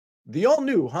The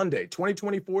all-new Hyundai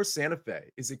 2024 Santa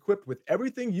Fe is equipped with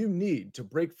everything you need to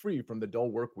break free from the dull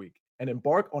work week and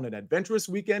embark on an adventurous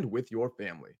weekend with your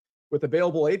family. With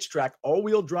available H-Track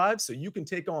all-wheel drive so you can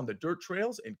take on the dirt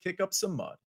trails and kick up some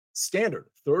mud. Standard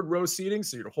third-row seating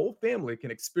so your whole family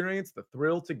can experience the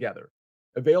thrill together.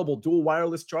 Available dual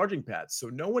wireless charging pads so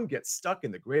no one gets stuck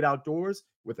in the great outdoors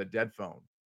with a dead phone.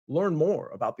 Learn more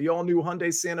about the all-new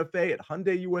Hyundai Santa Fe at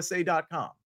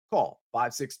HyundaiUSA.com. Call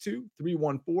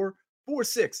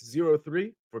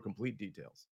 562-314-4603 for complete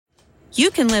details.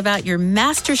 You can live out your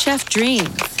MasterChef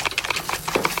dreams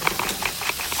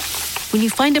when you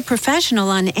find a professional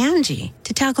on Angie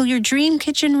to tackle your dream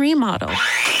kitchen remodel.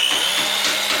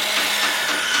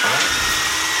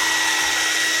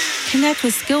 Connect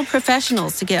with skilled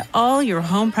professionals to get all your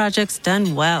home projects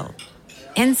done well.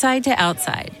 Inside to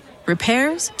outside,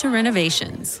 repairs to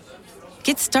renovations.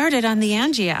 Get started on the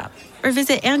Angie app or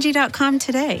visit Angie.com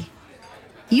today.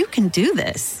 You can do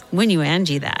this when you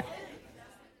Angie that.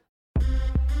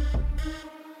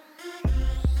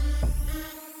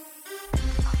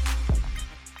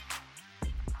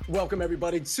 Welcome,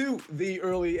 everybody, to The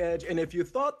Early Edge. And if you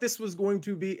thought this was going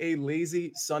to be a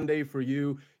lazy Sunday for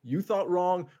you, you thought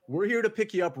wrong. We're here to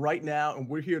pick you up right now, and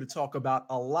we're here to talk about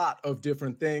a lot of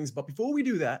different things. But before we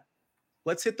do that,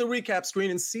 let's hit the recap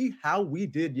screen and see how we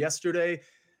did yesterday.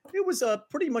 It was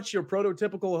pretty much your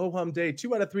prototypical ho-hum day.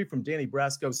 2 out of 3 from Danny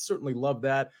Brasco. Certainly love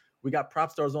that. We got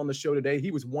Prop Stars on the show today.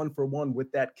 He was 1 for 1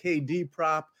 with that KD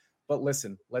prop. But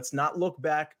listen, let's not look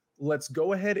back. Let's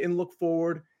go ahead and look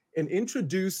forward and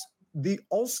introduce the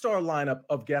all-star lineup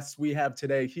of guests we have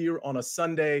today here on a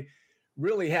Sunday.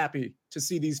 Really happy to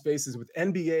see these faces with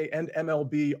NBA and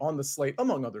MLB on the slate,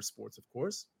 among other sports, of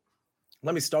course.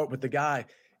 Let me start with the guy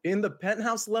in the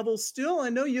penthouse level still. I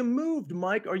know you moved,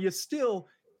 Mike. Are you still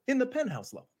in the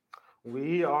penthouse level?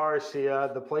 We are. See,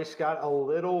 the place got a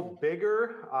little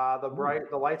bigger.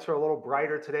 The lights are a little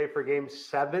brighter today for Game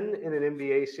 7 in an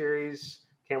NBA series.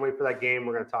 Can't wait for that game.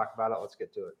 We're going to talk about it. Let's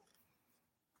get to it.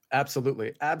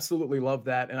 Absolutely. Absolutely love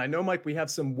that. And I know, Mike, we have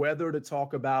some weather to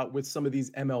talk about with some of these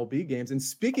MLB games. And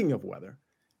speaking of weather,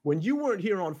 when you weren't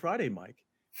here on Friday, Mike,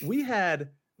 we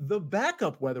had the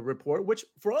backup weather report, which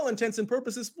for all intents and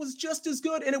purposes was just as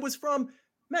good. And it was from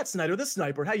Matt Snyder, the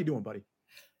sniper. How you doing, buddy?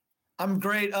 I'm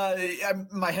great.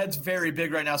 My head's very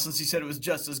big right now since he said it was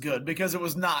just as good, because it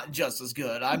was not just as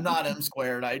good. I'm not M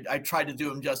squared. I tried to do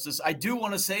him justice. I do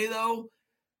want to say, though, a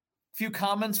few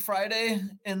comments Friday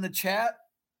in the chat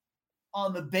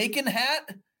on the bacon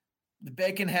hat. The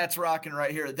bacon hat's rocking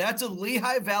right here. That's a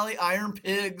Lehigh Valley Iron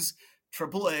Pigs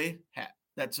AAA hat.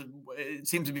 It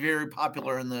seems to be very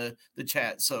popular in the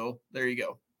chat. So there you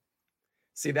go.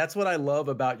 See, that's what I love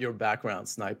about your background,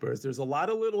 snipers. There's a lot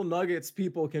of little nuggets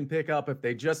people can pick up if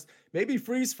they just maybe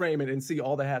freeze frame it and see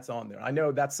all the hats on there. I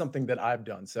know that's something that I've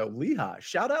done. So Lehigh,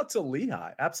 shout out to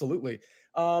Lehigh. Absolutely.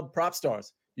 Prop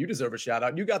Stars, you deserve a shout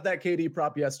out. You got that KD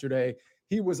prop yesterday.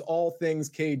 He was all things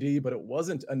KD, but it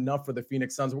wasn't enough for the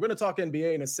Phoenix Suns. We're going to talk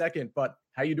NBA in a second, but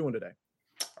how you doing today?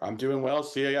 I'm doing well,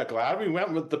 Sia. Yeah, glad we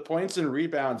went with the points and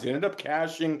rebounds. He ended up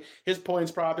cashing his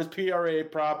points prop, his PRA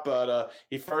prop, but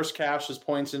he first cashed his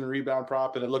points and rebound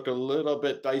prop, and it looked a little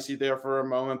bit dicey there for a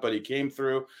moment, but he came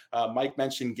through. Mike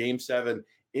mentioned Game 7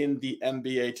 in the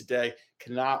NBA today.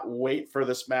 Cannot wait for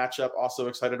this matchup. Also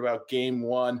excited about Game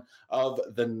 1 of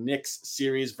the Knicks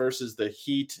series versus the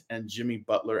Heat and Jimmy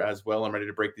Butler as well. I'm ready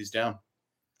to break these down.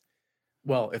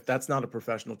 Well, if that's not a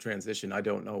professional transition, I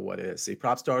don't know what is. See,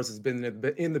 Prop Stars has been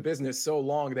in the business so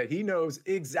long that he knows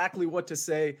exactly what to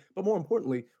say, but more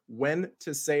importantly, when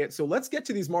to say it. So let's get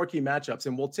to these marquee matchups,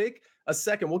 and we'll take a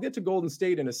second. We'll get to Golden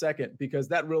State in a second, because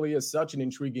that really is such an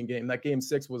intriguing game. That Game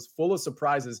 6 was full of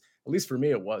surprises, at least for me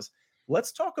it was.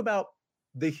 Let's talk about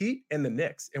the Heat and the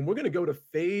Knicks, and we're going to go to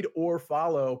fade or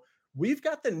follow. We've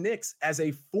got the Knicks as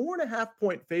a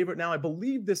 4.5-point favorite. Now, I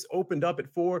believe this opened up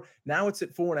at 4. Now it's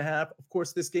at 4.5. Of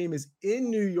course, this game is in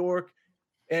New York.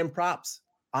 And props,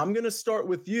 I'm going to start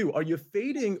with you. Are you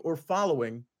fading or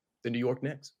following the New York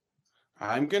Knicks?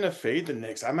 I'm going to fade the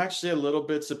Knicks. I'm actually a little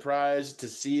bit surprised to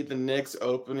see the Knicks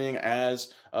opening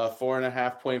as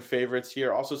 4.5-point favorites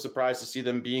here. Also surprised to see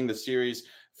them being the series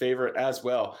favorite as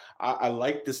well. I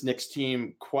like this Knicks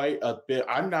team quite a bit.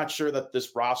 I'm not sure that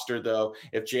this roster, though,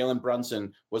 if Jalen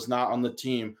Brunson was not on the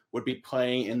team, would be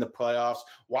playing in the playoffs.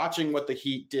 Watching what the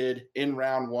Heat did in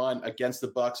round 1 against the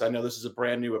Bucks, I know this is a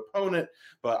brand new opponent,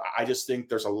 but I just think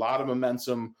there's a lot of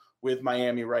momentum with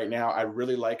Miami right now. I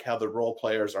really like how the role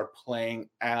players are playing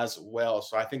as well.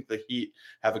 So I think the Heat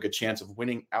have a good chance of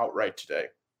winning outright today.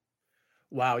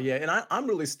 Wow, yeah, and I'm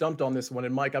really stumped on this one.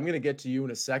 And Mike, I'm going to get to you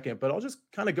in a second, but I'll just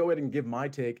kind of go ahead and give my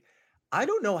take. I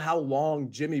don't know how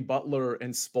long Jimmy Butler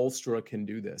and Spoelstra can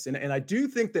do this. And I do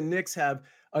think the Knicks have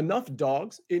enough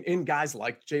dogs in guys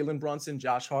like Jalen Brunson,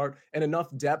 Josh Hart, and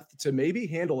enough depth to maybe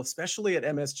handle, especially at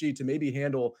MSG, to maybe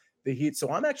handle the Heat. So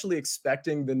I'm actually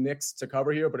expecting the Knicks to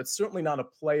cover here, but it's certainly not a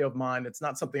play of mine. It's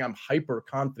not something I'm hyper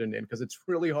confident in because it's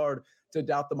really hard to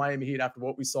doubt the Miami Heat after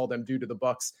what we saw them do to the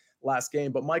Bucks last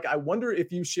game. But Mike, I wonder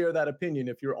if you share that opinion,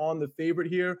 if you're on the favorite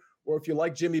here, or if you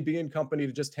like Jimmy B and company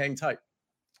to just hang tight.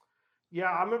 Yeah,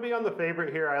 I'm going to be on the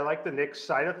favorite here. I like the Knicks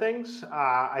side of things.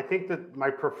 I think that my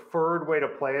preferred way to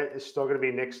play it is still going to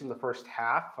be Knicks in the first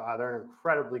half. They're an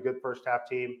incredibly good first half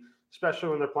team, especially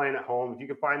when they're playing at home. If you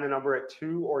can find the number at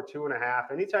 2 or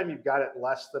 2.5, anytime you've got it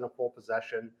less than a full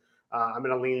possession, I'm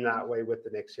going to lean that way with the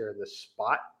Knicks here in this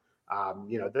spot.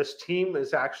 This team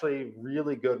is actually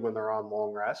really good when they're on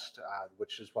long rest,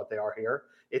 which is what they are here.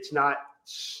 It's not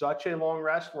such a long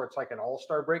rest where it's like an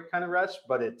all-star break kind of rest,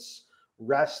 but it's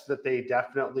rest that they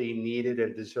definitely needed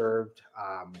and deserved.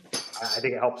 I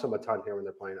think it helps them a ton here when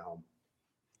they're playing at home.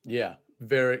 Yeah,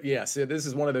 So this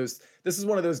is one of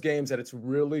those games that it's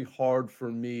really hard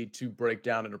for me to break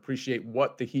down and appreciate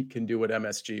what the Heat can do at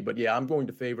MSG. But yeah, I'm going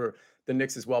to favor the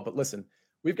Knicks as well. But listen,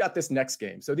 we've got this next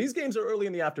game. So these games are early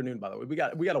in the afternoon, by the way. We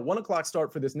got a 1:00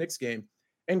 start for this Knicks game.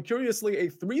 And curiously, a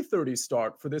 3:30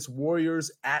 start for this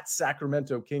Warriors at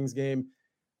Sacramento Kings game.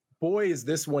 Boy, is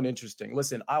this one interesting.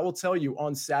 Listen, I will tell you,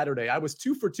 on Saturday, I was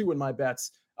 2 for 2 in my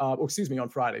bets, on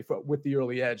Friday with the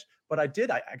early edge. But I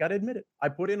got to admit it. I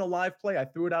put in a live play. I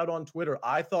threw it out on Twitter.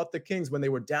 I thought the Kings, when they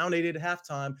were down 8 at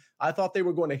halftime, I thought they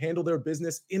were going to handle their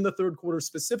business in the third quarter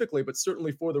specifically, but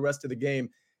certainly for the rest of the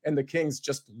game. And the Kings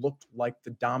just looked like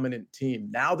the dominant team.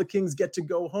 Now the Kings get to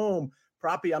go home.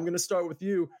 Proppy, I'm going to start with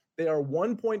you. They are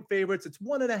 1-point favorites. It's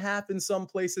 1.5 in some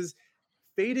places.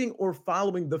 Fading or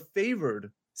following the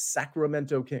favored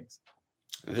Sacramento Kings?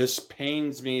 This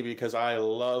pains me because I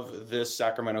love this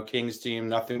Sacramento Kings team.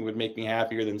 Nothing would make me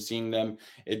happier than seeing them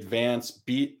advance,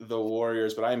 beat the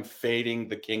Warriors, but I'm fading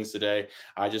the Kings today.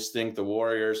 I just think the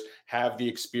Warriors have the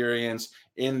experience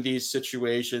in these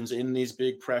situations, in these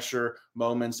big pressure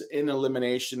moments, in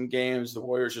elimination games. The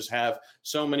Warriors just have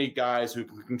so many guys who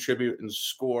can contribute and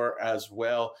score as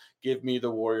well. Give me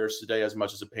the Warriors today, as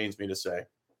much as it pains me to say.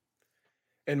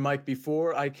 And Mike,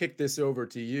 before I kick this over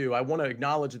to you, I want to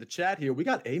acknowledge the chat here. We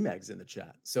got Amex in the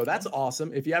chat. So that's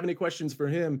awesome. If you have any questions for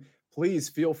him, please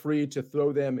feel free to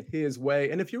throw them his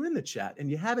way. And if you're in the chat and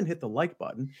you haven't hit the like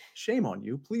button, shame on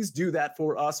you. Please do that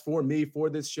for us, for me, for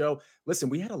this show. Listen,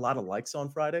 we had a lot of likes on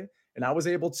Friday, and I was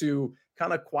able to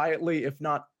kind of quietly, if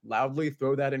not loudly,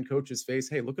 throw that in Coach's face.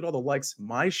 Hey, look at all the likes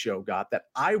my show got that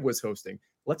I was hosting.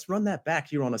 Let's run that back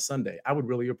here on a Sunday. I would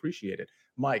really appreciate it.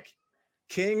 Mike,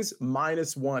 Kings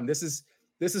 -1.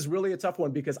 This is really a tough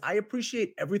one because I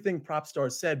appreciate everything Propstar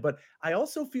said, but I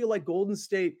also feel like Golden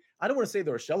State, I don't want to say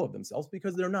they're a shell of themselves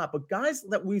because they're not, but guys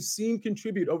that we've seen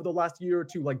contribute over the last year or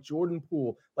two, like Jordan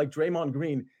Poole, like Draymond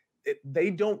Green,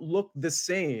 they don't look the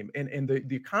same. And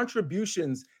the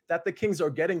contributions that the Kings are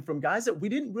getting from guys that we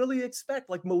didn't really expect,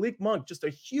 like Malik Monk, just a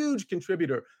huge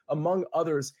contributor among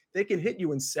others. They can hit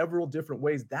you in several different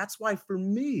ways. That's why for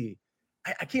me,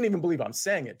 I can't even believe I'm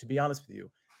saying it, to be honest with you.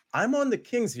 I'm on the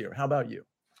Kings here. How about you?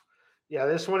 Yeah,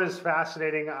 this one is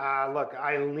fascinating. Look,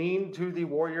 I lean to the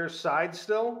Warriors side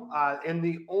still. And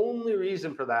the only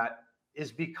reason for that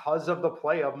is because of the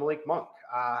play of Malik Monk.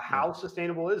 How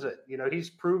sustainable is it? He's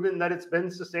proven that it's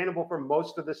been sustainable for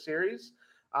most of the series.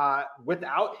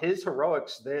 Without his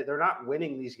heroics, they're not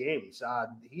winning these games.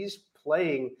 He's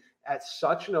playing at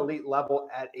such an elite level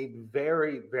at a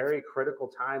very, very critical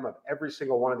time of every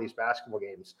single one of these basketball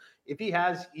games. If he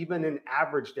has even an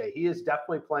average day, he is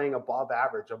definitely playing above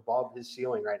average, above his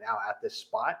ceiling right now at this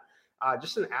spot.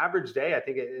 Just an average day, I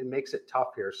think it makes it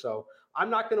tough here. So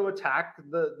I'm not going to attack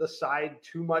the side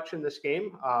too much in this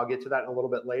game. I'll get to that in a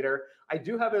little bit later. I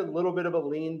do have a little bit of a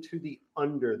lean to the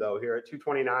under, though, here at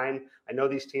 229. I know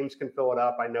these teams can fill it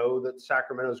up. I know that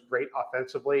Sacramento's great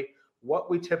offensively.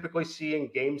 What we typically see in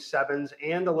game sevens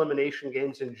and elimination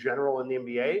games in general in the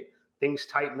NBA, things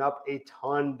tighten up a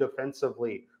ton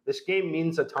defensively. This game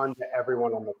means a ton to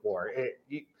everyone on the floor.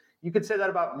 You could say that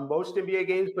about most NBA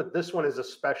games, but this one is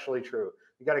especially true.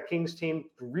 You got a Kings team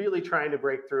really trying to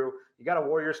break through. You got a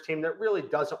Warriors team that really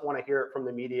doesn't want to hear it from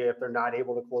the media if they're not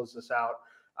able to close this out.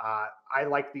 I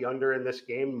like the under in this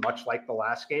game, much like the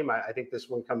last game. I think this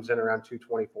one comes in around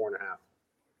 224.5.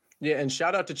 Yeah, and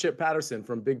shout out to Chip Patterson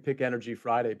from Big Pick Energy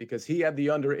Friday because he had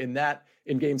the under in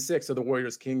game 6 of the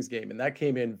Warriors-Kings game, and that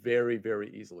came in very,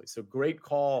 very easily. So great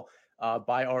call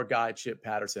by our guy, Chip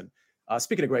Patterson.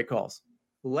 Speaking of great calls,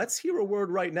 let's hear a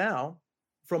word right now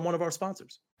from one of our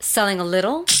sponsors. Selling a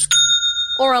little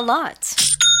or a lot?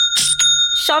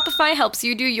 Shopify helps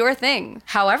you do your thing,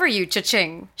 however you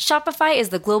cha-ching. Shopify is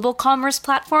the global commerce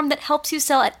platform that helps you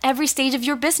sell at every stage of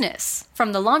your business.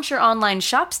 From the launch your online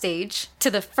shop stage,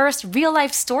 to the first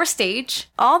real-life store stage,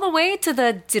 all the way to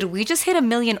the did we just hit 1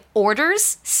 million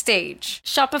orders stage.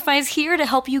 Shopify's here to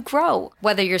help you grow.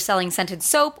 Whether you're selling scented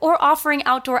soap or offering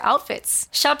outdoor outfits,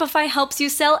 Shopify helps you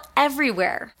sell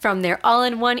everywhere. From their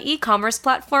all-in-one e-commerce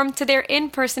platform to their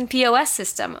in-person POS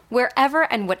system, wherever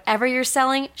and whatever you're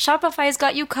selling, Shopify's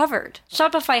got you covered.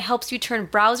 Shopify helps you turn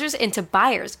browsers into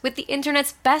buyers with the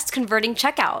internet's best converting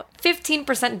checkout.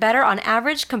 15% better on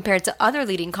average compared to other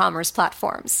leading commerce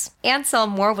platforms. And sell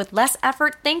more with less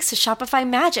effort thanks to Shopify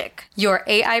Magic, your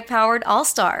AI-powered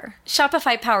all-star.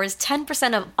 Shopify powers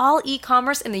 10% of all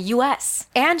e-commerce in the US.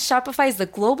 And Shopify is the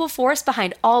global force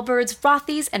behind Allbirds,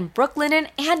 Rothy's, and Brooklinen,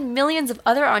 and millions of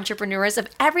other entrepreneurs of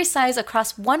every size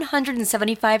across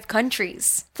 175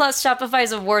 countries. Plus,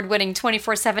 Shopify's award-winning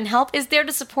 24/7 help is there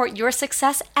to support your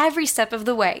success every step of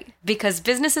the way. Because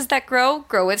businesses that grow,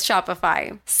 grow with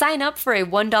Shopify. Sign up for a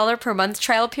 $1 per month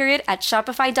trial period at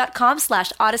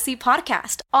shopify.com/Odyssey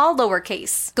Podcast, all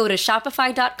lowercase. Go to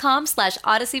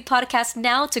shopify.com/Odyssey Podcast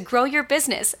now to grow your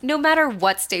business, no matter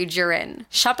what stage you're in.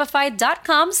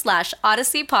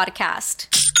 Shopify.com/Odyssey Podcast.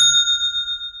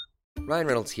 Ryan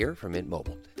Reynolds here from Mint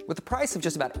Mobile. With the price of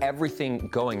just about everything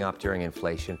going up during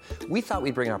inflation, we thought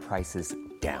we'd bring our prices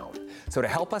down. So to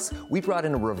help us, we brought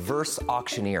in a reverse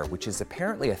auctioneer, which is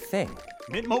apparently a thing.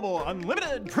 Mint Mobile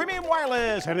Unlimited Premium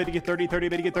Wireless. How to get 30, 30,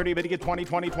 bit to get 30, bit to get 20,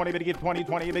 20, 20, bit to get 20,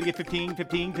 20, bit to get 15,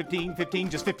 15, 15,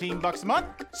 15, just $15 a month?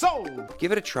 Sold!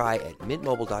 Give it a try at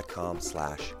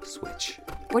mintmobile.com/switch.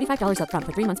 $45 up front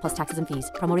for 3 months plus taxes and fees.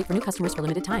 Promo rate for new customers for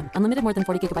limited time. Unlimited more than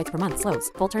 40 gigabytes per month. Slows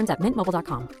full terms at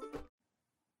mintmobile.com.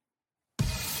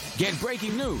 Get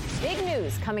breaking news. Big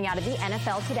news coming out of the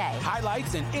NFL today.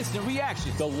 Highlights and instant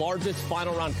reactions. The largest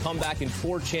final round comeback in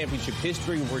Ford championship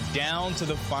history. We're down to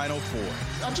the final four.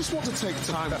 I just want to take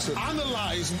time to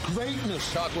analyze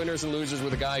greatness. Talk winners and losers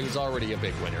with a guy who's already a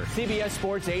big winner. CBS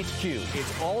Sports HQ.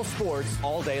 It's all sports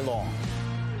all day long.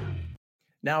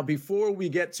 Now, before we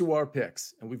get to our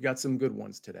picks, and we've got some good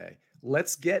ones today,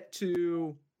 let's get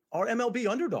to our MLB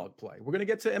underdog play. We're going to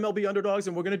get to MLB underdogs,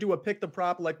 and we're going to do a pick the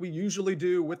prop like we usually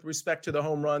do with respect to the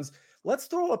home runs. Let's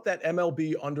throw up that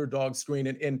MLB underdog screen.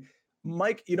 And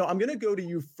Mike, I'm going to go to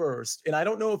you first. And I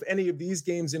don't know if any of these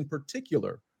games in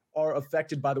particular are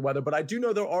affected by the weather, but I do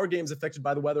know there are games affected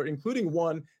by the weather, including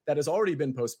one that has already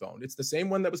been postponed. It's the same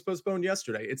one that was postponed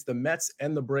yesterday. It's the Mets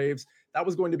and the Braves. That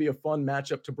was going to be a fun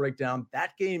matchup to break down.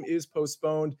 That game is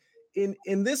postponed.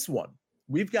 In this one,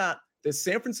 we've got the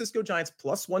San Francisco Giants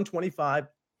plus 125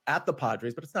 at the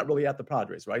Padres, but it's not really at the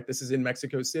Padres, right? This is in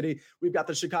Mexico City. We've got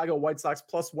the Chicago White Sox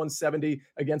plus 170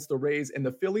 against the Rays, and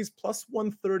the Phillies plus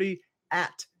 130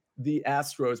 at the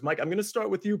Astros. Mike, I'm going to start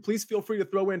with you. Please feel free to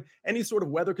throw in any sort of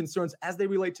weather concerns as they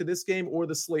relate to this game or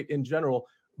the slate in general.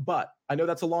 But I know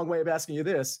that's a long way of asking you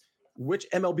this. Which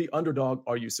MLB underdog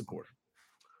are you supporting?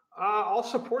 I'll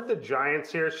support the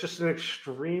Giants here. It's just an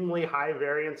extremely high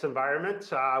variance environment.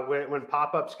 When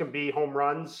pop-ups can be home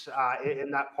runs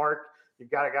in that park, you've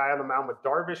got a guy on the mound with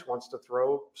Darvish, wants to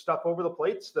throw stuff over the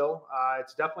plate still.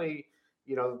 It's definitely,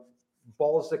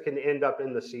 balls that can end up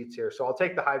in the seats here. So I'll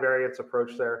take the high variance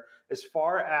approach there. As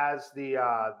far as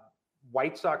the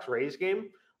White Sox-Rays game,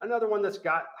 another one that's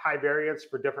got high variance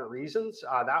for different reasons.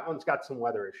 That one's got some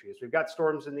weather issues. We've got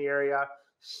storms in the area.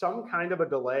 Some kind of a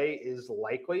delay is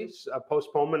likely. A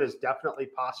postponement is definitely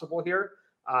possible here.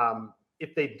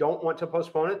 If they don't want to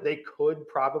postpone it, they could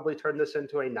probably turn this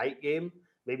into a night game,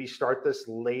 maybe start this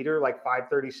later, like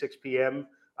 5:30, 6 p.m.,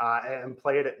 and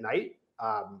play it at night.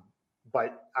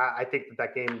 But I think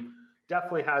that game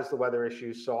definitely has the weather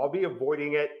issues. So I'll be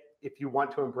avoiding it if you want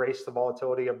to embrace the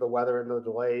volatility of the weather and the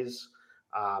delays.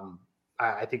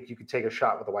 I think you could take a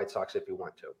shot with the White Sox if you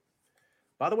want to.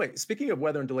 By the way, speaking of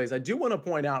weather and delays, I do want to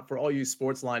point out for all you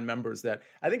Sportsline members that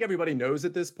I think everybody knows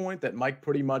at this point that Mike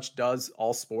pretty much does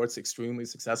all sports extremely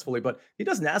successfully, but he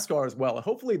does NASCAR as well.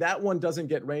 Hopefully that one doesn't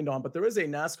get rained on, but there is a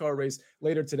NASCAR race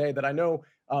later today that I know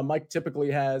Mike typically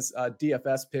has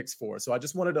DFS picks for. So I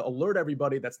just wanted to alert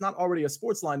everybody that's not already a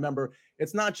Sportsline member.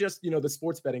 It's not just, the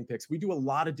sports betting picks. We do a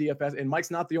lot of DFS, and Mike's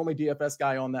not the only DFS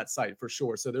guy on that site for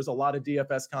sure. So there's a lot of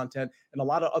DFS content and a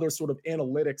lot of other sort of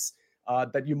analytics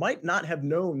that you might not have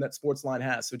known that Sportsline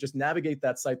has. So just navigate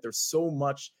that site. There's so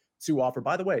much to offer.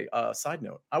 By the way, side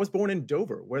note, I was born in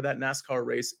Dover, where that NASCAR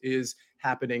race is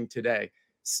happening today.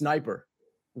 Sniper,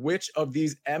 which of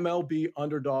these MLB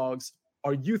underdogs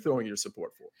are you throwing your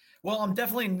support for? Well, I'm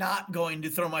definitely not going to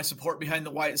throw my support behind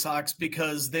the White Sox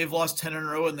because they've lost 10 in a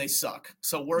row and they suck.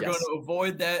 So we're going to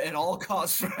avoid that at all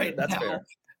costs right now. Fair.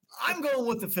 I'm going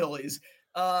with the Phillies.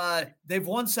 They've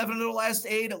won 7 of their last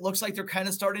 8. It looks like they're kind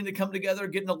of starting to come together,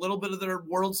 getting a little bit of their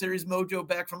World Series mojo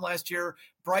back from last year.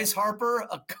 Bryce Harper,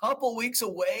 a couple weeks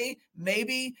away,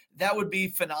 maybe. That would be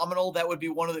phenomenal. That would be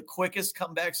one of the quickest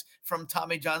comebacks from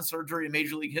Tommy John surgery in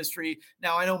Major League history.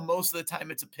 Now, I know most of the time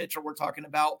it's a pitcher we're talking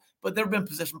about, but there have been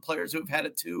position players who have had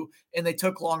it too, and they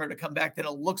took longer to come back than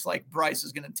it looks like Bryce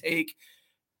is going to take.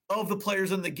 Of the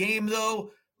players in the game,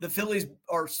 though, the Phillies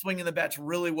are swinging the bats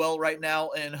really well right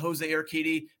now, and Jose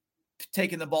Urquidy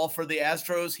taking the ball for the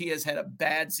Astros. He has had a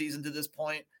bad season to this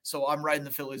point, so I'm riding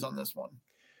the Phillies on this one.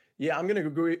 Yeah, I'm going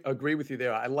to agree with you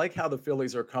there. I like how the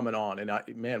Phillies are coming on. And,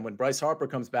 man, when Bryce Harper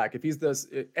comes back, if he's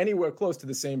anywhere close to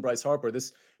the same Bryce Harper,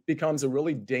 this becomes a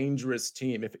really dangerous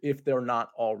team if they're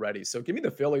not already. So give me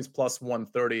the Phillies plus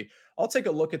 130. I'll take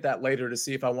a look at that later to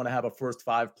see if I want to have a first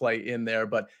 5 play in there,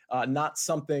 but not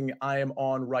something I am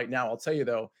on right now. I'll tell you,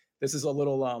 though, this is a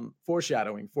little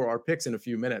foreshadowing for our picks in a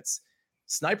few minutes.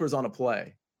 Sniper's on a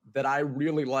play that I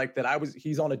really like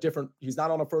he's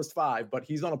not on a first 5, but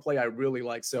he's on a play I really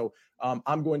like. So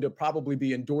I'm going to probably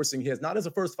be endorsing his, not as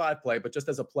a first 5 play, but just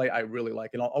as a play I really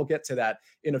like. And I'll get to that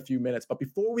in a few minutes. But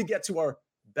before we get to our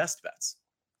best bets,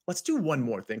 let's do one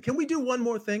more thing. Can we do one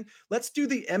more thing? Let's do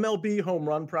the MLB home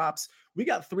run props. We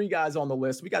got 3 guys on the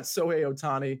list. We got Shohei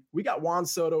Ohtani, we got Juan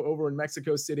Soto over in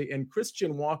Mexico City, and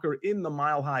Christian Walker in the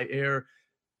Mile High Air.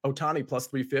 Ohtani plus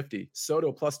 350,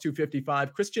 Soto plus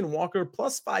 255, Christian Walker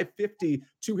plus 550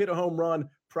 to hit a home run.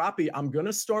 Proppy, I'm going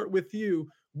to start with you.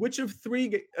 Which of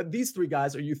these 3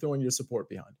 guys are you throwing your support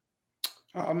behind?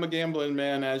 I'm a gambling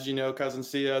man, as you know, Cousin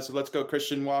Sia. So let's go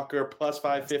Christian Walker plus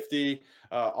 550.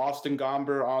 Austin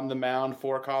Gomber on the mound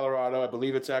for Colorado. I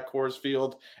believe it's at Coors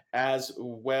Field as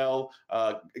well.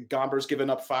 Gomber's given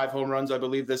up 5 home runs, I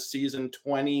believe, this season,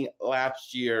 20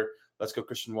 last year. Let's go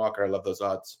Christian Walker. I love those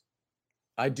odds.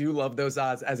 I do love those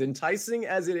odds. As enticing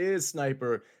as it is,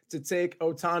 Sniper, to take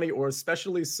Ohtani or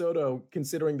especially Soto,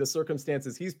 considering the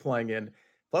circumstances he's playing in,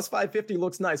 plus 550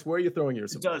 looks nice. Where are you throwing your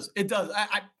support? It does.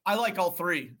 I like all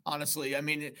 3, honestly. I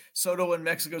mean, Soto in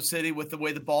Mexico City with the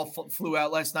way the ball flew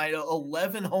out last night,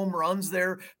 11 home runs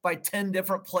there by 10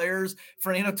 different players.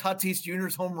 Fernando Tatis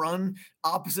Jr.'s home run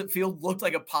opposite field looked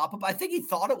like a pop-up. I think he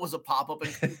thought it was a pop-up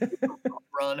and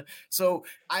run. So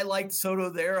I liked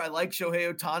Soto there. I like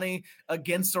Shohei Ohtani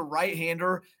against a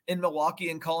right-hander in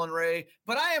Milwaukee and Colin Ray,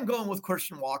 but I am going with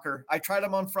Christian Walker. I tried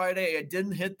him on Friday. I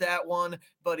didn't hit that one,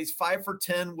 but he's 5 for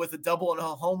 10 with a double and a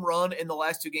home run in the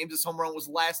last 2 games. His home run was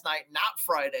last night, not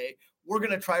Friday. We're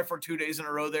going to try for 2 days in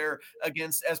a row there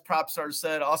against, as PropStars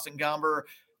said, Austin Gomber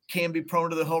can be prone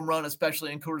to the home run,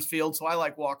 especially in Coors Field. So I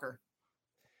like Walker.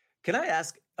 Can I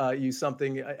ask you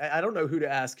something? I don't know who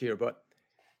to ask here, but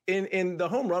in the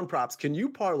home run props, can you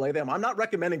parlay them? I'm not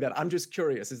recommending that. I'm just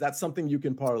curious. Is that something you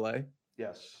can parlay?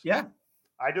 Yes. Yeah.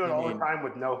 I do it all the time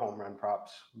with no home run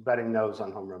props, betting no's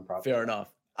on home run props. Fair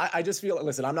enough. I just feel,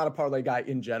 listen, I'm not a parlay guy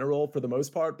in general for the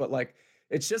most part, but like,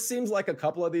 it just seems like a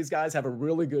couple of these guys have a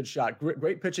really good shot.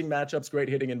 Great pitching matchups, great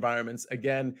hitting environments.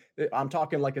 Again, I'm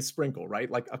talking like a sprinkle, right?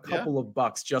 Like a couple of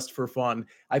bucks just for fun.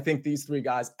 I think these 3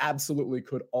 guys absolutely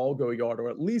could all go yard, or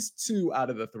at least 2 out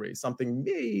of the 3, something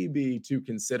maybe to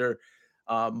consider.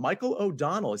 Michael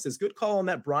O'Donnell, it says, good call on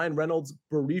that Brian Reynolds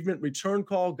bereavement return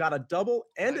call. Got a double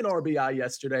and an RBI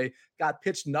yesterday. Got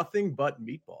pitched nothing but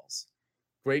meatballs.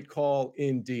 Great call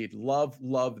indeed. Love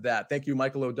that. Thank you,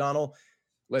 Michael O'Donnell.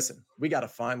 Listen, we got to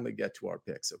finally get to our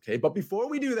picks, okay? But before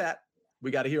we do that,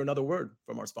 we got to hear another word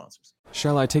from our sponsors.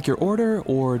 Shall I take your order,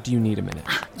 or do you need a minute?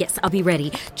 Yes, I'll be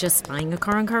ready. Just buying a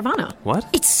car on Carvana. What?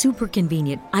 It's super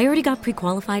convenient. I already got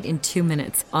pre-qualified in 2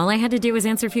 minutes. All I had to do was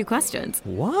answer a few questions.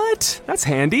 What? That's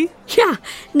handy. Yeah,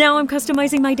 now I'm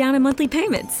customizing my down and monthly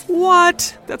payments.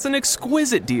 What? That's an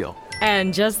exquisite deal.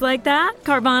 And just like that,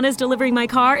 Carvana's delivering my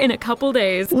car in a couple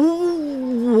days.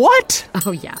 What?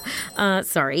 Oh, yeah.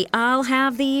 Sorry, I'll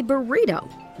have the burrito.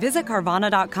 Visit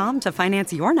Carvana.com to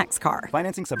finance your next car.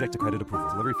 Financing subject to credit approval.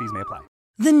 Delivery fees may apply.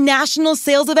 The national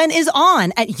sales event is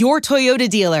on at your Toyota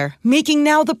dealer, making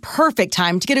now the perfect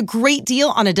time to get a great deal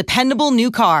on a dependable new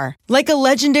car. Like a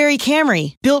legendary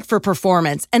Camry, built for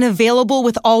performance and available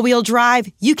with all-wheel drive,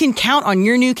 you can count on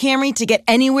your new Camry to get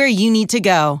anywhere you need to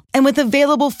go. And with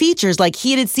available features like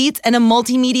heated seats and a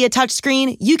multimedia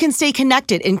touchscreen, you can stay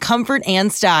connected in comfort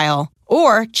and style.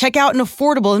 Or check out an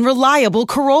affordable and reliable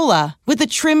Corolla with a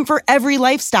trim for every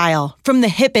lifestyle. From the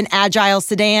hip and agile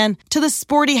sedan to the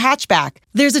sporty hatchback,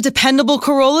 there's a dependable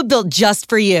Corolla built just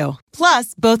for you.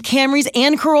 Plus, both Camrys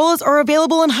and Corollas are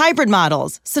available in hybrid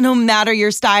models, so no matter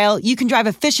your style, you can drive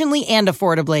efficiently and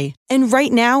affordably. And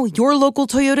right now, your local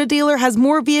Toyota dealer has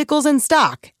more vehicles in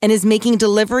stock and is making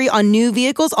delivery on new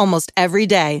vehicles almost every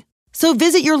day. So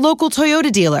visit your local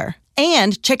Toyota dealer.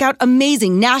 And check out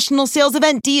amazing national sales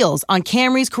event deals on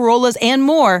Camrys, Corollas, and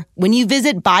more when you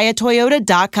visit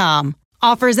buyatoyota.com.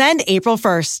 Offers end April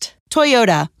 1st.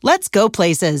 Toyota, let's go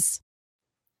places.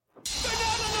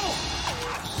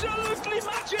 Absolutely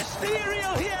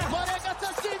magisterial here.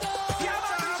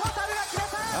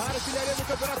 Artiglieria del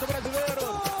campionato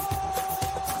brasileiro.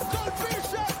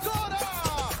 Colpisce ancora.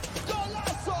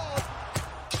 Golazo.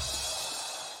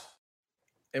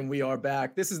 And we are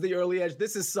back. This is the Early Edge.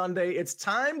 This is Sunday. It's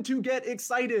time to get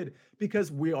excited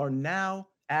because we are now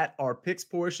at our picks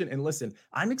portion. And listen,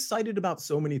 I'm excited about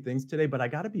so many things today, but I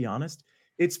got to be honest,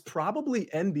 it's probably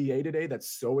NBA today that's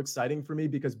so exciting for me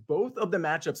because both of the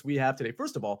matchups we have today,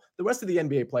 first of all, the rest of the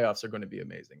NBA playoffs are going to be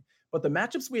amazing. But the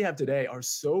matchups we have today are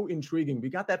so intriguing. We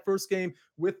got that first game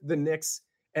with the Knicks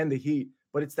and the Heat,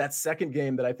 but it's that second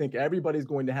game that I think everybody's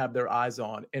going to have their eyes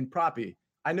on. And Proppy,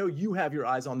 I know you have your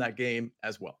eyes on that game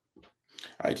as well.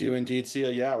 I do indeed,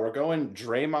 Sia. Yeah, we're going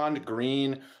Draymond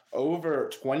Green over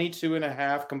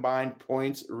 22.5 combined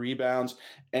points, rebounds,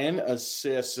 and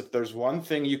assists. If there's one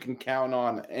thing you can count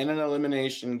on in an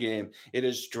elimination game, it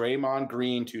is Draymond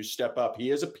Green to step up. He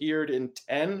has appeared in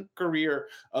 10 career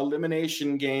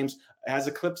elimination games, has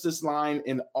eclipsed this line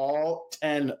in all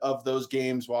 10 of those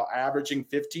games while averaging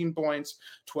 15 points,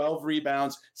 12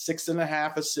 rebounds,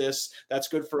 6.5 assists. That's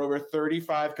good for over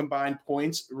 35 combined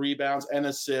points, rebounds, and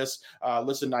assists.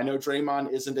 Listen, I know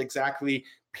Draymond isn't exactly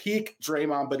peak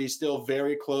Draymond, but he's still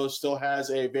very close, still has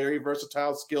a very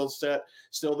versatile skill set,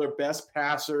 still their best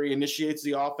passer. He initiates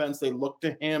the offense. They look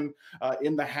to him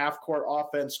in the half-court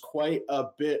offense quite a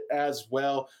bit as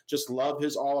well. Just love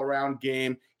his all-around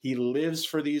game. He lives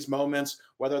for these moments,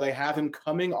 whether they have him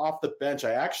coming off the bench.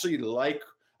 I actually like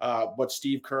what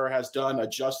Steve Kerr has done,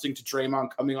 adjusting to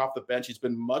Draymond coming off the bench. He's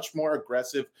been much more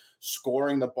aggressive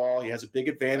scoring the ball. He has a big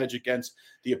advantage against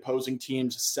the opposing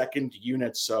team's second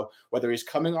unit. So whether he's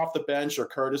coming off the bench or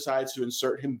Kerr decides to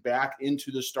insert him back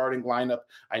into the starting lineup,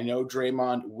 I know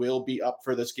Draymond will be up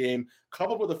for this game,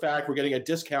 coupled with the fact we're getting a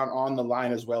discount on the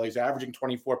line as well. He's averaging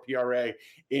 24 PRA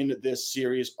in this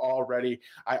series already.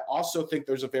 I also think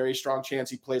there's a very strong chance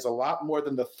he plays a lot more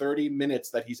than the 30 minutes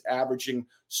that he's averaging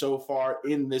so far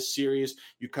in this series.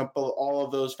 You couple all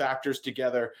of those factors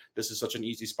together, this is such an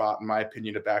easy spot, in my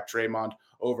opinion, to back Draymond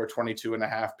over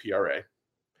 22.5 PRA.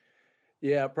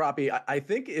 Yeah, Proppy, I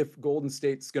think if Golden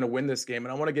State's going to win this game,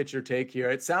 and I want to get your take here,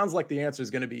 it sounds like the answer is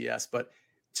going to be yes, but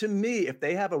to me, if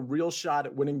they have a real shot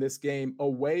at winning this game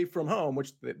away from home,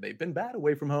 which they've been bad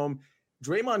away from home,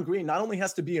 Draymond Green not only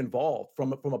has to be involved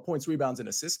from a points, rebounds, and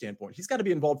assist standpoint, he's got to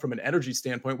be involved from an energy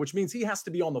standpoint, which means he has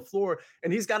to be on the floor,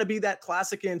 and he's got to be that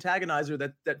classic antagonizer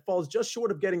that falls just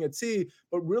short of getting a T,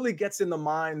 but really gets in the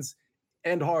minds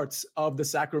and hearts of the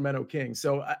Sacramento Kings.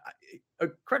 So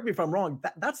correct me if I'm wrong,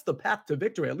 that's the path to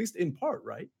victory, at least in part,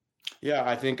 right? Yeah,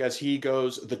 I think as he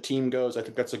goes, the team goes. I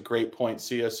think that's a great point,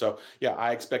 Sia. So, yeah,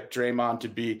 I expect Draymond to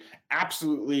be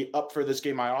absolutely up for this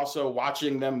game. I also,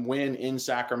 watching them win in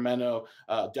Sacramento,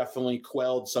 definitely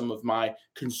quelled some of my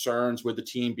concerns with the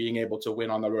team being able to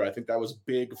win on the road. I think that was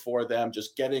big for them.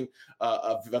 Just getting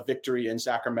a victory in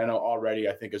Sacramento already,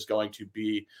 I think, is going to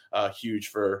be huge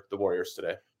for the Warriors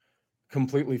today.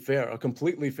 Completely fair. A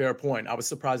completely fair point. I was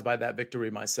surprised by that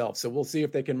victory myself. So we'll see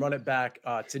if they can run it back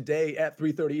today at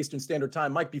 3:30 Eastern Standard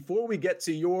Time. Mike, before we get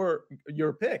to your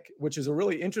pick, which is a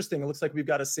really interesting, it looks like we've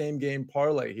got a same game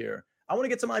parlay here. I want to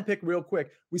get to my pick real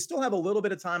quick. We still have a little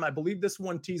bit of time. I believe this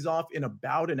one tees off in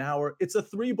about an hour. It's a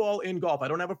 3-ball in golf. I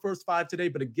don't have a first five today,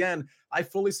 but again, I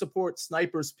fully support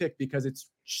Sniper's pick because it's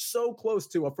so close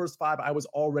to a first five I was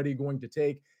already going to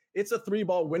take. It's a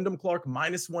 3-ball Wyndham Clark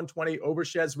 -120 over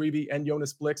Chez Reavie and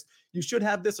Jonas Blix. You should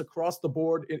have this across the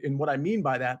board. In what I mean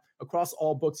by that, across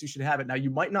all books, you should have it. Now, you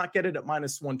might not get it at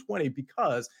 -120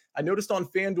 because I noticed on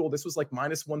FanDuel, this was like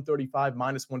 -135,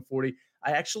 -140.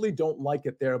 I actually don't like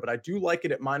it there, but I do like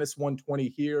it at -120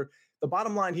 here. The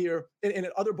bottom line here, and in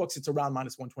other books, it's around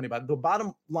 -120, but the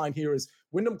bottom line here is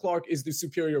Wyndham Clark is the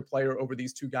superior player over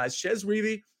these two guys. Chez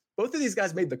Reavie, Both of these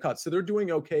guys made the cut, so they're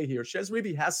doing okay here. Chez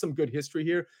Reavie has some good history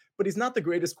here, but he's not the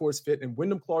greatest course fit, and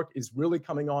Wyndham Clark is really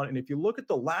coming on. And if you look at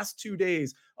the last 2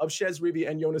 days of Chez Reavie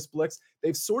and Jonas Blix,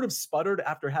 they've sort of sputtered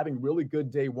after having really good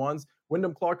day ones.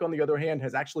 Wyndham Clark, on the other hand,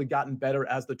 has actually gotten better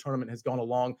as the tournament has gone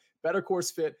along. Better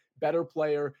course fit, better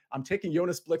player. I'm taking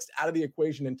Jonas Blix out of the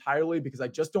equation entirely because I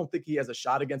just don't think he has a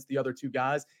shot against the other two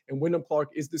guys. And Wyndham Clark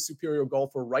is the superior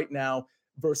golfer right now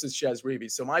versus Chez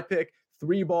Reavie. So my pick,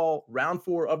 3-ball, round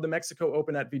 4 of the Mexico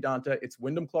Open at Vidanta. It's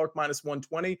Wyndham Clark minus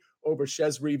 120 over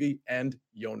Chez Reavie and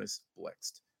Jonas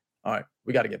Blix. All right,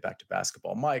 we got to get back to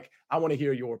basketball. Mike, I want to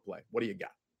hear your play. What do you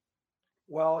got?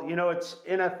 Well, it's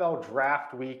NFL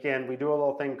draft weekend. We do a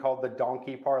little thing called the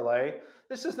donkey parlay.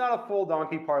 This is not a full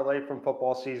donkey parlay from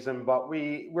football season, but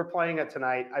we're playing it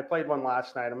tonight. I played one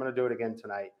last night. I'm going to do it again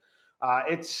tonight.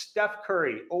 It's Steph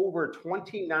Curry over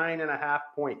 29.5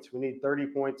 points. We need 30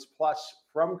 points plus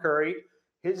from Curry.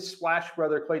 His splash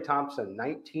brother, Klay Thompson,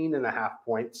 19.5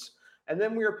 points. And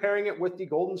then we are pairing it with the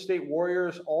Golden State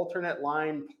Warriors alternate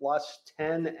line plus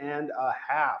 10.5.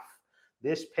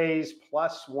 This pays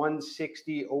plus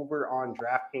 160 over on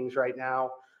DraftKings right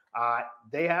now.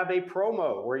 They have a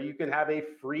promo where you can have a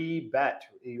free bet.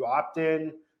 You opt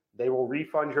in, they will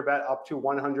refund your bet up to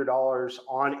 $100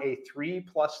 on a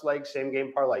 3+ leg same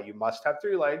game parlay. You must have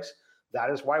 3 legs.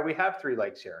 That is why we have 3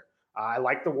 legs here. I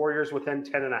like the Warriors within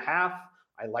 10.5.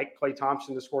 I like Klay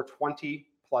Thompson to score 20+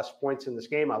 points in this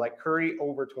game. I like Curry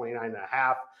over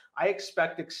 29.5. I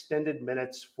expect extended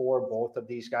minutes for both of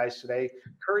these guys today.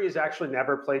 Curry has actually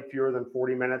never played fewer than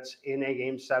 40 minutes in a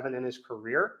game 7 in his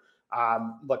career.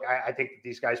 Look, I think that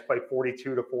these guys play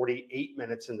 42 to 48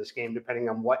 minutes in this game, depending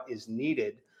on what is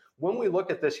needed. When we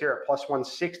look at this here at plus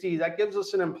 160, that gives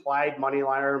us an implied money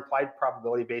line or implied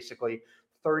probability, basically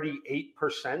 38%.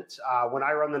 When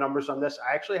I run the numbers on this,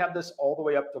 I actually have this all the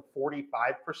way up to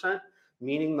 45%,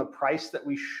 meaning the price that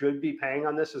we should be paying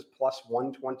on this is plus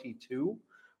 122.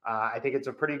 I think it's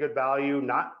a pretty good value.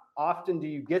 Not often do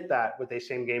you get that with a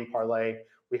same game parlay.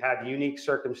 We have unique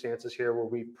circumstances here where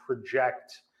we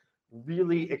project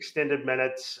really extended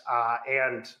minutes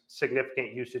and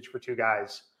significant usage for 2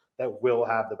 guys that will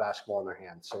have the basketball in their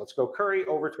hands. So let's go Curry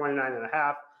over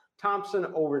 29.5, Thompson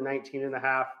over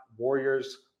 19.5,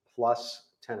 Warriors plus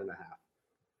 10.5.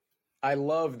 I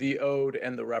love the ode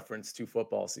and the reference to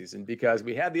football season because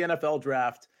we had the NFL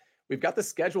draft. We've got the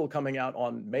schedule coming out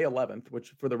on May 11th,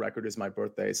 which for the record is my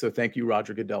birthday. So thank you,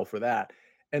 Roger Goodell, for that.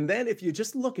 And then if you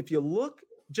look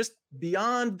just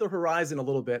beyond the horizon a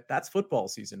little bit, that's football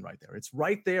season right there. It's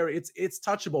right there. It's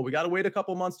touchable. We got to wait a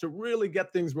couple months to really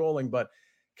get things rolling, but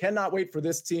cannot wait for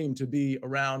this team to be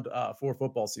around for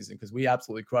football season because we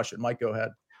absolutely crush it. Mike, go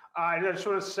ahead. I just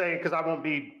want to say, because I won't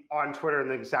be on Twitter in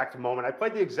the exact moment, I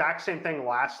played the exact same thing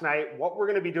last night. What we're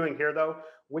going to be doing here, though,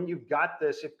 when you've got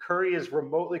this, if Curry is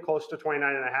remotely close to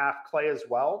 29.5, Klay as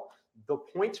well, the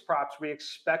points props, we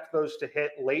expect those to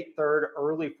hit late third,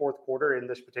 early fourth quarter in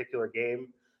this particular game.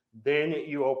 Then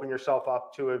you open yourself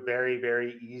up to a very,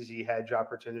 very easy hedge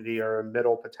opportunity or a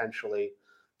middle potentially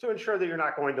to ensure that you're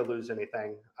not going to lose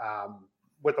anything.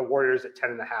 With the Warriors at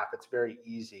 10.5, it's very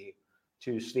easy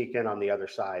to sneak in on the other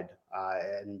side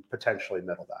and potentially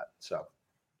middle that. So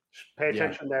pay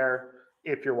attention there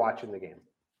if you're watching the game.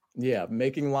 Yeah,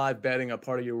 making live betting a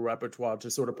part of your repertoire to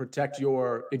sort of protect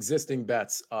your existing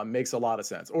bets makes a lot of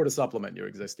sense, or to supplement your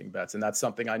existing bets. And that's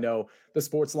something I know the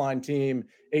Sportsline team,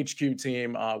 HQ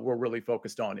team, we're really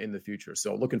focused on in the future.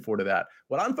 So looking forward to that.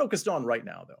 What I'm focused on right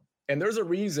now, though, and there's a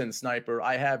reason, Sniper,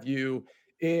 I have you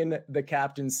in the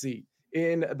captain's seat,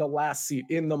 in the last seat,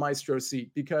 in the maestro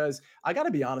seat, because I got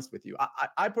to be honest with you.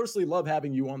 I personally love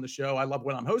having you on the show. I love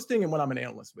when I'm hosting and when I'm an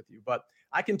analyst with you. But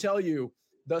I can tell you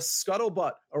the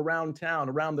scuttlebutt around town,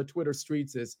 around the Twitter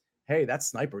streets is, hey, that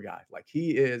Sniper guy, like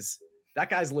that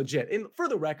guy's legit. And for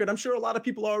the record, I'm sure a lot of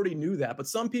people already knew that, but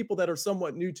some people that are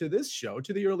somewhat new to this show,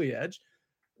 to the early edge,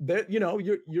 that,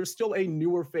 you're still a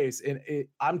newer face. And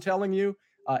I'm telling you,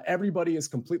 everybody is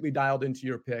completely dialed into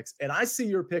your picks. And I see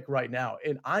your pick right now,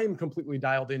 and I am completely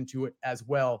dialed into it as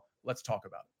well. Let's talk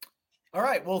about it. All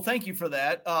right. Well, thank you for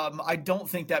that. I don't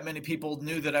think that many people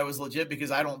knew that I was legit because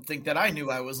I don't think that I knew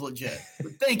I was legit.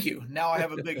 But thank you. Now I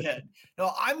have a big head.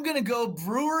 No, I'm going to go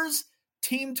Brewers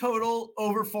team total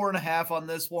over 4.5 on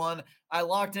this one. I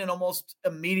locked in almost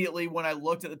immediately when I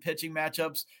looked at the pitching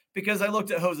matchups because I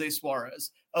looked at Jose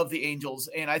Suarez of the Angels,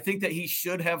 and I think that he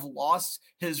should have lost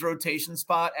his rotation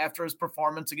spot after his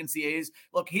performance against the A's.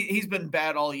 Look, he's been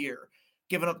bad all year,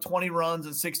 giving up 20 runs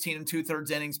and 16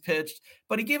 2/3 innings pitched,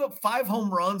 but he gave up 5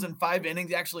 home runs in 5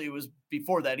 innings. Actually, it was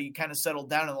before that. He kind of settled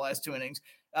down in the last 2 innings.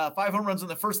 5 home runs in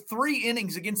the first 3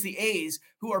 innings against the A's,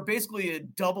 who are basically a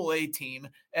double-A team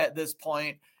at this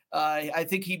point. I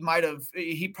think he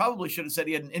probably should have said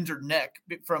he had an injured neck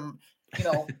from,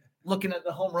 looking at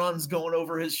the home runs going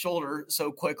over his shoulder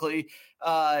so quickly.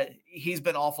 He's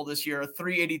been awful this year.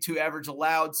 382 average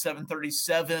allowed,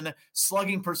 737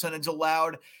 slugging percentage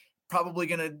allowed. Probably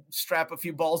going to strap a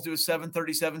few balls to a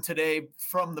 737 today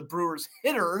from the Brewers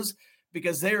hitters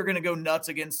because they are going to go nuts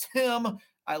against him.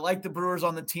 I like the Brewers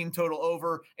on the team total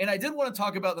over. And I did want to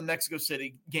talk about the Mexico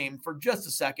City game for just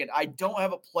a second. I don't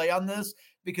have a play on this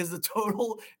because the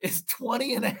total is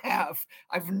 20.5.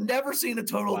 I've never seen a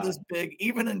total this big,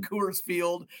 even in Coors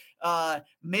Field,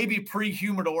 maybe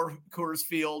pre-Humidor Coors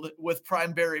Field with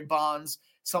prime berry bonds,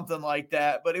 something like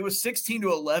that. But it was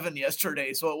 16-11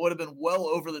 yesterday, so it would have been well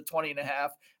over the 20.5,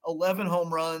 11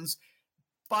 home runs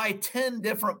by 10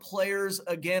 different players.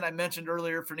 Again, I mentioned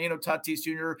earlier, Fernando Tatis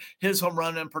Jr., his home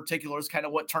run in particular is kind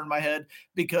of what turned my head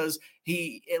because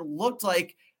it looked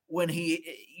like when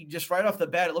he just right off the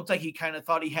bat, it looked like he kind of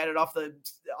thought he had it off the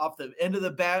end of the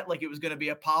bat, like it was going to be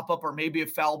a pop-up or maybe a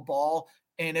foul ball.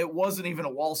 And it wasn't even a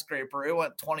wall scraper. It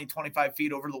went 20, 25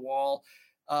 feet over the wall.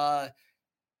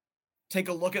 Take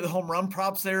a look at the home run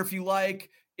props there if you like.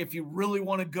 If you really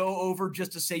want to go over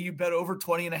just to say you bet over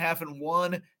 20.5 and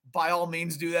 1, by all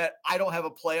means do that. I don't have a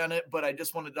play on it, but I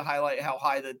just wanted to highlight how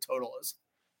high the total is.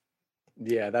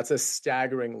 Yeah, that's a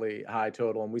staggeringly high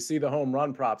total. And we see the home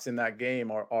run props in that game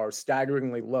are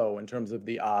staggeringly low in terms of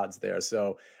the odds there.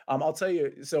 So I'll tell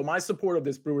you, so my support of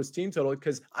this Brewers team total,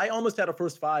 because I almost had a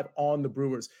first 5 on the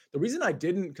Brewers. The reason I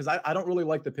didn't, because I don't really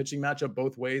like the pitching matchup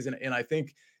both ways. And I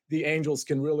think the Angels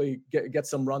can really get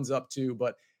some runs up too.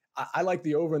 But I like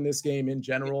the over in this game in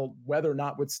general, weather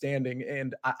notwithstanding.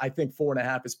 And I think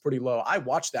 4.5 is pretty low. I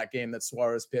watched that game that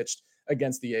Suarez pitched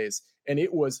against the A's, and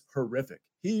it was horrific.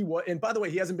 And by the way,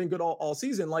 he hasn't been good all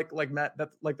season, like Matt,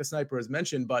 like the sniper has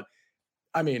mentioned. But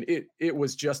I mean, it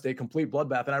was just a complete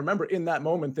bloodbath. And I remember in that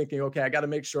moment thinking, okay, I got to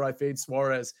make sure I fade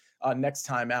Suarez next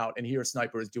time out. And here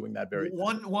Sniper is doing that very thing.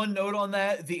 One note on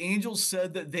that: the Angels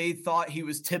said that they thought he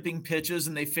was tipping pitches,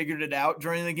 and they figured it out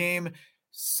during the game.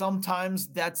 Sometimes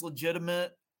that's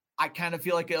legitimate. I kind of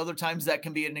feel like at other times that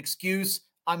can be an excuse.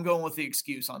 I'm going with the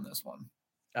excuse on this one.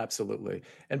 Absolutely.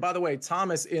 And by the way,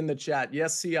 Thomas in the chat.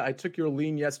 Yes, Sia, I took your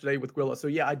lean yesterday with Gwilla. So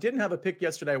yeah, I didn't have a pick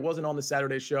yesterday. I wasn't on the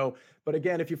Saturday show. But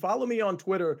again, if you follow me on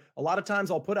Twitter, a lot of times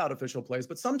I'll put out official plays,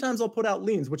 but sometimes I'll put out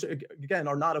leans, which again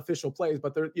are not official plays,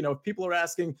 but they're, if people are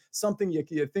asking something you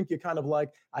think you kind of like.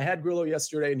 I had Grillo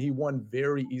yesterday and he won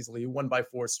very easily. He won by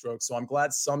 4 strokes. So I'm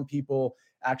glad some people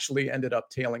actually ended up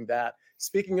tailing that.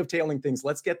 Speaking of tailing things,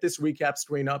 let's get this recap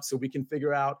screen up so we can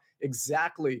figure out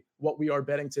exactly what we are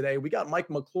betting today. We got Mike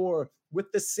McClure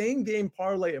with the same game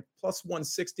parlay of plus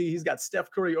 160. He's got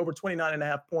Steph Curry over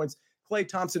 29.5 points, Klay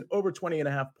Thompson over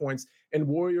 20.5 points, and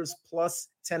Warriors plus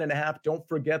 10.5. Don't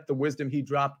forget the wisdom he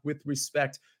dropped with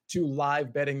respect to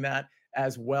live betting that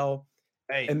as well.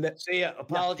 Hey, and see,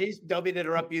 apologies. Yeah. Don't mean to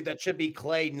interrupt you. That should be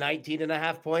Klay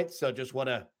 19.5 points. So just want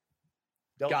to.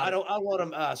 I don't want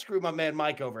him screw my man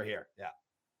Mike over here. Yeah.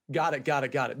 Got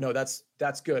it. No, that's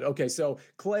good. Okay, so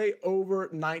Klay over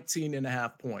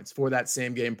 19.5 points for that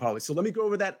same game parlay. So let me go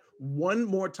over that one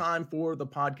more time for the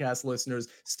podcast listeners.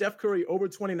 Steph Curry over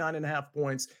 29.5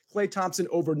 points, Klay Thompson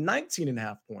over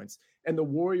 19.5 points, and the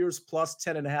Warriors plus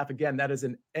 10.5. Again, that is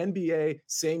an NBA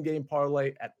same game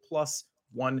parlay at plus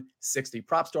 160.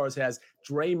 PropStars has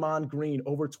Draymond Green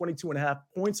over 22.5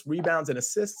 points, rebounds, and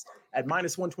assists at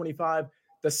minus 125.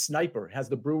 The Sniper has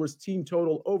the Brewers team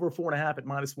total over 4.5 at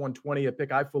minus 120, a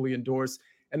pick I fully endorse.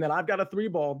 And then I've got a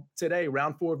 3-ball today,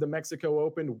 round 4 of the Mexico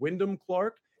Open. Wyndham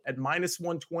Clark at minus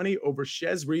 120 over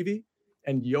Chez Reavie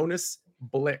and Jonas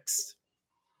Blix.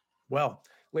 Well,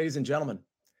 ladies and gentlemen,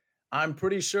 I'm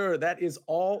pretty sure that is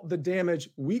all the damage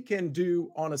we can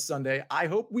do on a Sunday. I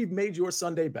hope we've made your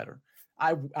Sunday better.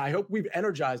 I hope we've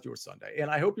energized your Sunday. And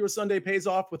I hope your Sunday pays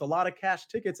off with a lot of cash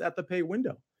tickets at the pay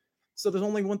window. So there's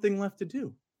only one thing left to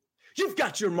do. You've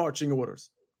got your marching orders.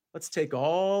 Let's take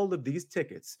all of these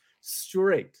tickets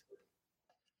straight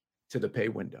to the pay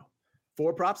window.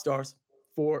 For PropStars,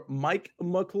 for Mike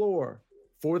McClure,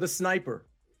 for the Sniper,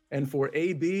 and for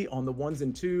AB on the 1s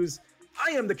and 2s,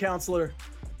 I am the counselor,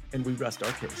 and we rest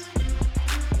our case.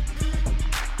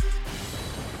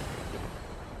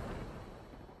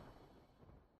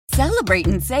 Celebrate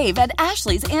and save at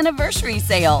Ashley's Anniversary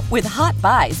Sale. With Hot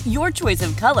Buys, your choice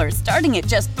of colors starting at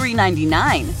just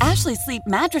 $3.99. Ashley Sleep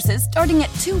mattresses starting at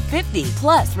 $2.50.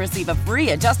 Plus, receive a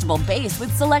free adjustable base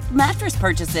with select mattress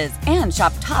purchases. And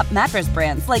shop top mattress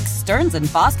brands like Stearns &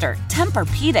 Foster,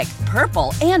 Tempur-Pedic,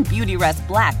 Purple, and Beautyrest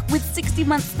Black with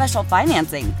 60-month special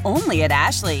financing. Only at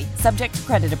Ashley. Subject to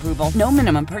credit approval. No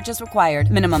minimum purchase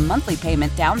required. Minimum monthly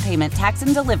payment, down payment, tax,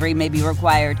 and delivery may be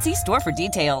required. See store for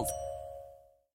details.